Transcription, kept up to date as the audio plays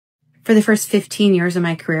for the first 15 years of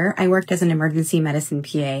my career, I worked as an emergency medicine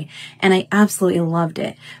PA, and I absolutely loved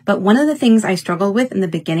it. But one of the things I struggled with in the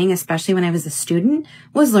beginning, especially when I was a student,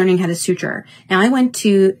 was learning how to suture. Now, I went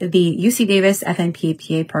to the UC Davis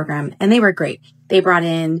FNP PA program, and they were great. They brought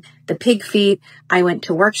in the pig feet. I went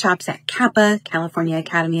to workshops at CAPA, California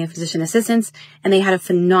Academy of Physician Assistants, and they had a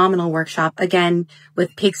phenomenal workshop, again,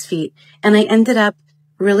 with pig's feet. And I ended up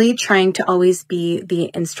really trying to always be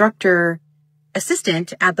the instructor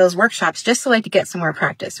assistant at those workshops just so I could get some more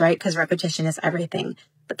practice, right? Because repetition is everything.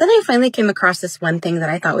 But then I finally came across this one thing that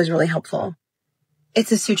I thought was really helpful.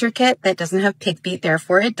 It's a suture kit that doesn't have pig feet,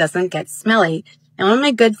 therefore it doesn't get smelly. And one of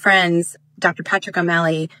my good friends, Dr. Patrick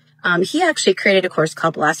O'Malley, he actually created a course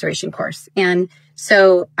called the Laceration course. And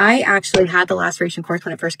so I actually had the Laceration course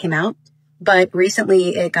when it first came out, but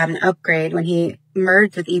recently it got an upgrade when he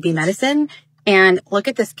merged with EB Medicine. And look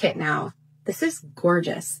at this kit now. This is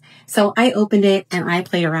gorgeous. So I opened it and I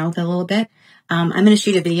played around with it a little bit. I'm going to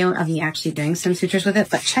shoot a video of me actually doing some sutures with it,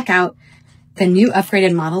 but check out the new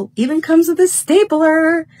upgraded model. Even comes with a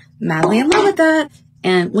stapler. Madly in love with that.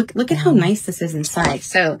 And look at how nice this is inside.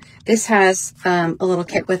 So this has a little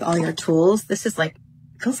kit with all your tools. This is like,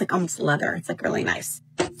 feels like almost leather. It's like really nice.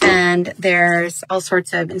 And there's all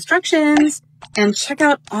sorts of instructions. And check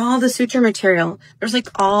out all the suture material. There's like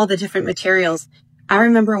all the different materials. I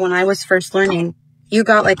remember when I was first learning, you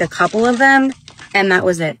got like a couple of them and that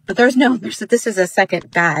was it. But this is a second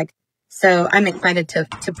bag. So I'm excited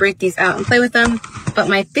to break these out and play with them. But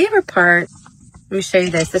my favorite part, let me show you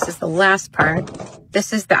this. This is the last part.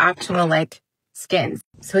 This is the actual like skins.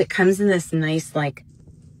 So it comes in this nice like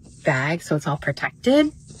bag. So it's all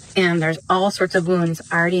protected and there's all sorts of wounds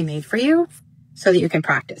already made for you so that you can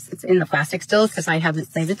practice. It's in the plastic still because I haven't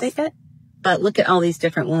saved it yet. But look at all these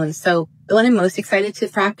different wounds. So the one I'm most excited to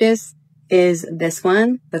practice is this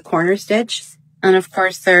one, the corner stitch. And of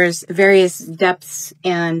course there's various depths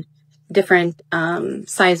and different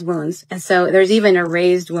size wounds. And so there's even a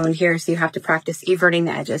raised wound here. So you have to practice everting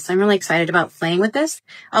the edges. So I'm really excited about playing with this.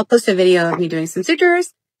 I'll post a video of me doing some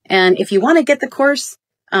sutures. And if you want to get the course,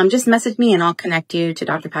 just message me and I'll connect you to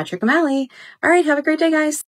Dr. Patrick O'Malley. All right. Have a great day, guys.